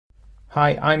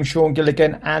Hi, I'm Sean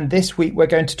Gilligan, and this week we're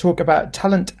going to talk about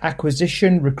talent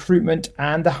acquisition, recruitment,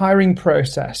 and the hiring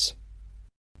process.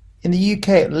 In the UK,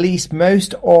 at least,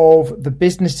 most of the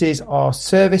businesses are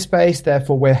service-based,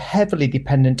 therefore we're heavily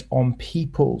dependent on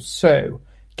people. So,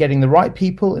 getting the right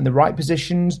people in the right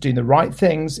positions, doing the right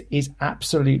things is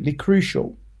absolutely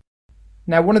crucial.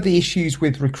 Now, one of the issues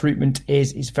with recruitment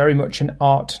is it's very much an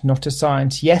art, not a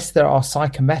science. Yes, there are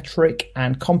psychometric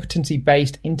and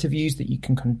competency-based interviews that you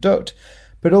can conduct,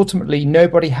 but ultimately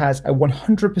nobody has a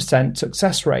 100%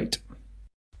 success rate.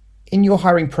 In your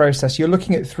hiring process, you're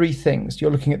looking at three things.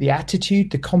 You're looking at the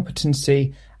attitude, the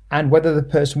competency, and whether the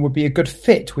person would be a good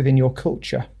fit within your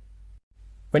culture.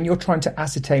 When you're trying to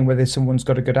ascertain whether someone's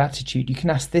got a good attitude, you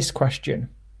can ask this question.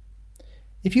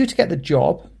 If you were to get the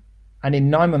job, and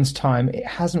in 9 months' time it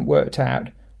hasn't worked out,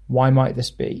 why might this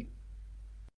be?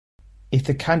 If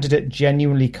the candidate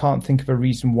genuinely can't think of a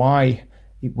reason why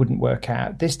it wouldn't work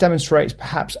out, this demonstrates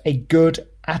perhaps a good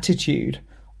attitude.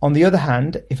 On the other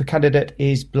hand, if a candidate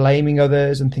is blaming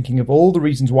others and thinking of all the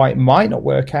reasons why it might not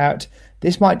work out,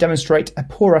 this might demonstrate a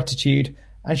poor attitude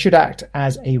and should act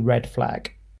as a red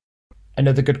flag.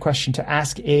 Another good question to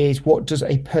ask is, what does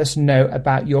a person know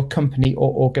about your company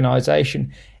or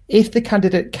organisation? If the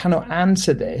candidate cannot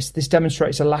answer this, this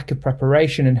demonstrates a lack of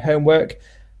preparation and homework.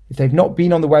 If they've not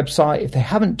been on the website, if they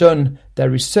haven't done their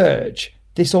research,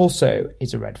 this also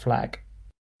is a red flag.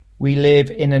 We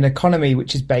live in an economy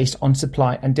which is based on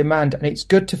supply and demand, and it's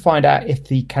good to find out if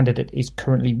the candidate is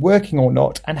currently working or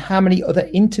not and how many other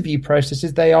interview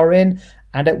processes they are in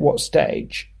and at what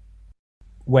stage.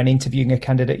 When interviewing a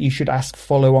candidate, you should ask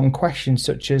follow-on questions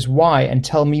such as why and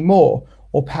tell me more,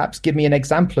 or perhaps give me an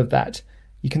example of that.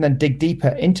 You can then dig deeper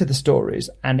into the stories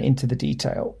and into the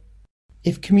detail.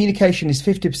 If communication is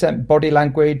 50% body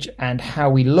language and how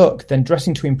we look, then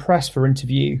dressing to impress for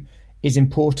interview is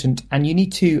important, and you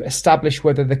need to establish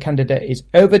whether the candidate is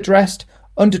overdressed,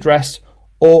 underdressed,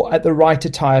 or at the right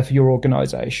attire for your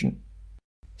organisation.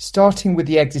 Starting with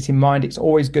the exit in mind, it's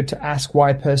always good to ask why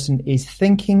a person is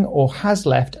thinking or has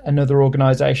left another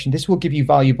organisation. This will give you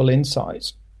valuable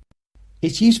insights.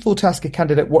 It's useful to ask a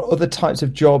candidate what other types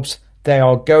of jobs they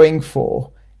are going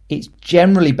for. It's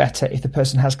generally better if the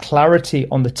person has clarity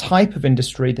on the type of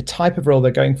industry, the type of role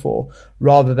they're going for,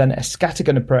 rather than a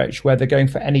scattergun approach where they're going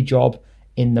for any job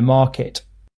in the market.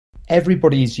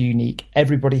 Everybody is unique,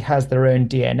 everybody has their own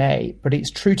DNA, but it's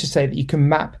true to say that you can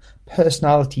map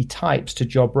personality types to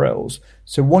job roles.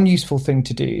 So one useful thing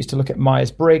to do is to look at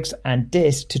Myers-Briggs and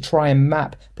DISC to try and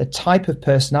map the type of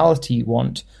personality you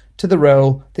want to the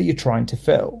role that you're trying to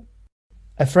fill.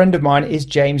 A friend of mine is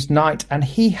James Knight, and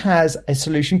he has a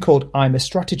solution called IMA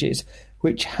Strategies,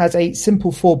 which has a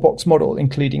simple 4-box model,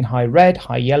 including high red,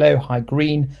 high yellow, high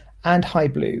green, and high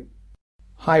blue.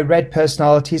 High red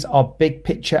personalities are big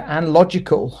picture and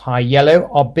logical. High yellow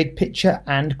are big picture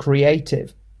and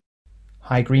creative.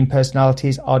 High green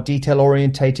personalities are detail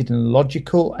orientated and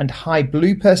logical, and high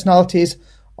blue personalities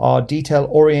are detail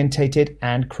orientated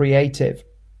and creative.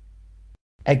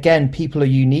 Again, people are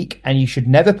unique, and you should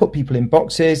never put people in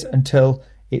boxes until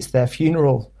it's their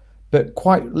funeral. But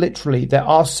quite literally, there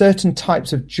are certain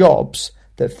types of jobs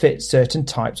that fit certain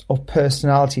types of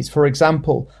personalities. For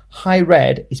example, high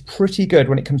red is pretty good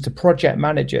when it comes to project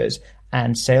managers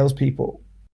and salespeople.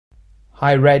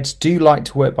 High reds do like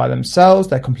to work by themselves,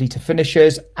 they're completer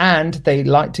finishers, and they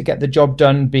like to get the job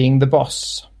done being the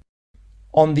boss.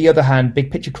 On the other hand, big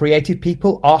picture creative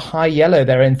people are high yellow.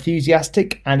 They're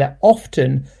enthusiastic and they're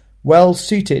often well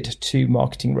suited to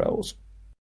marketing roles.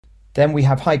 Then we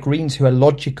have high greens who are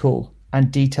logical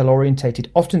and detail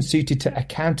orientated, often suited to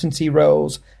accountancy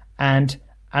roles and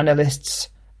analysts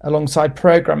alongside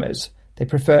programmers. They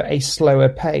prefer a slower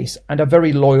pace and are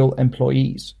very loyal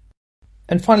employees.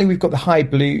 And finally, we've got the high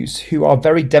blues who are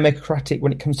very democratic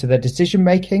when it comes to their decision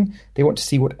making. They want to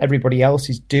see what everybody else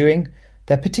is doing.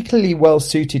 They're particularly well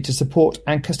suited to support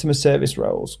and customer service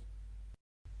roles.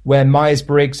 Where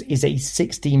Myers-Briggs is a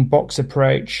 16-box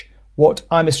approach, what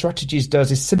IMA Strategies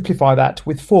does is simplify that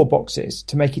with 4 boxes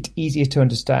to make it easier to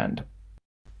understand.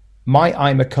 My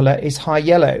IMA colour is high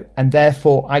yellow, and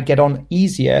therefore I get on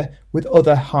easier with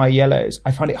other high yellows.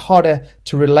 I find it harder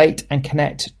to relate and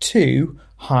connect to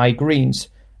high greens,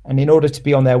 and in order to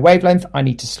be on their wavelength, I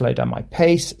need to slow down my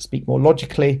pace, speak more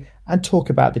logically, and talk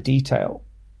about the detail.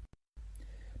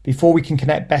 Before we can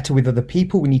connect better with other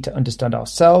people, we need to understand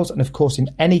ourselves. And of course, in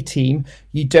any team,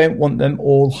 you don't want them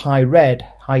all high red,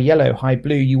 high yellow, high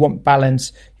blue. You want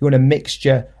balance. You want a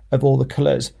mixture of all the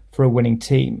colours for a winning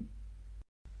team.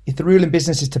 If the rule in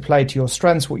business is to play to your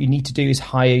strengths, what you need to do is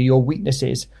hire your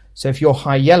weaknesses. So if you're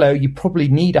high yellow, you probably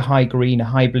need a high green, a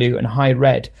high blue, and a high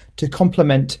red to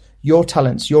complement your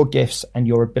talents, your gifts, and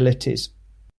your abilities.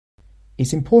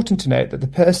 It's important to note that the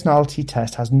personality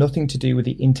test has nothing to do with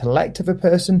the intellect of a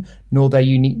person nor their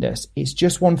uniqueness. It's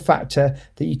just one factor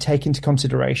that you take into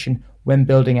consideration when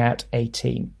building out a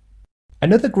team.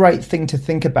 Another great thing to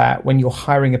think about when you're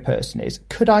hiring a person is,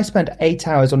 could I spend 8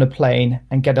 hours on a plane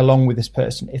and get along with this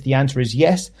person? If the answer is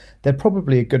yes, they're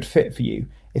probably a good fit for you.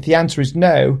 If the answer is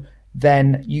no,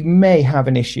 then you may have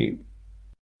an issue.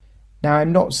 Now,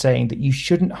 I'm not saying that you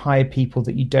shouldn't hire people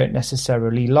that you don't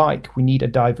necessarily like. We need a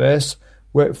diverse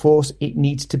workforce. It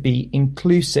needs to be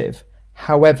inclusive.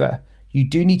 However, you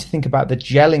do need to think about the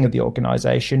gelling of the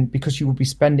organization because you will be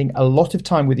spending a lot of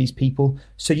time with these people,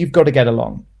 so you've got to get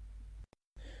along.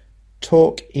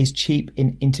 Talk is cheap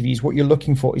in interviews. What you're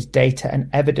looking for is data and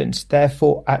evidence.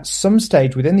 Therefore, at some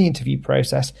stage within the interview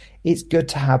process, it's good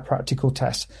to have practical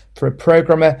tests. For a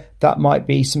programmer, that might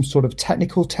be some sort of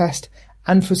technical test.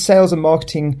 And for sales and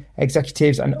marketing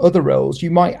executives and other roles, you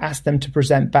might ask them to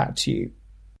present back to you.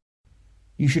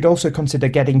 You should also consider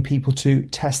getting people to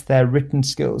test their written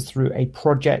skills through a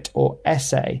project or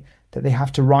essay that they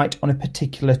have to write on a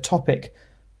particular topic.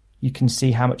 You can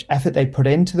see how much effort they put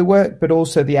into the work, but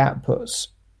also the outputs.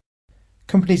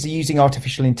 Companies are using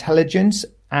artificial intelligence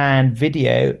and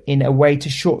video in a way to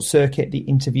short-circuit the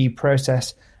interview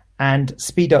process and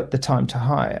speed up the time to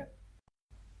hire.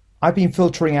 I've been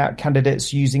filtering out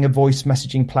candidates using a voice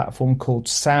messaging platform called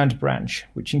SoundBranch,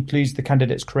 which includes the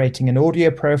candidates creating an audio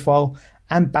profile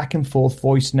and back and forth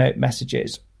voice note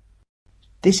messages.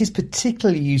 This is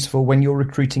particularly useful when you're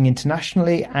recruiting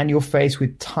internationally and you're faced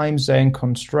with time zone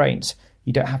constraints.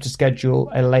 You don't have to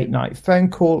schedule a late night phone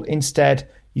call. Instead,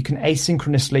 you can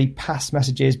asynchronously pass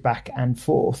messages back and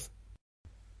forth.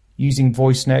 Using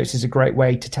voice notes is a great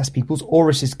way to test people's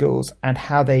oracy skills and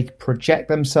how they project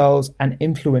themselves and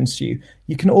influence you.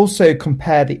 You can also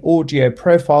compare the audio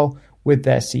profile with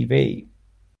their CV.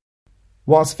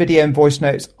 Whilst video and voice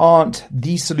notes aren't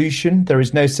the solution, there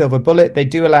is no silver bullet. They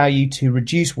do allow you to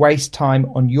reduce waste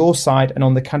time on your side and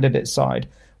on the candidate side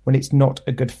when it's not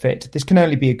a good fit. This can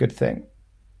only be a good thing.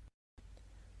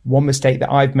 One mistake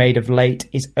that I've made of late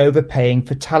is overpaying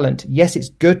for talent. Yes, it's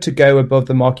good to go above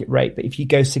the market rate, but if you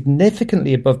go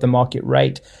significantly above the market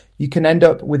rate, you can end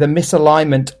up with a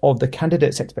misalignment of the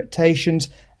candidate's expectations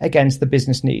against the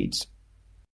business needs.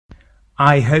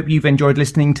 I hope you've enjoyed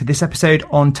listening to this episode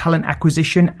on talent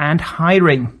acquisition and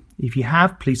hiring. If you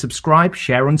have, please subscribe,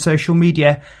 share on social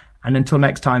media, and until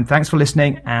next time, thanks for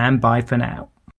listening and bye for now.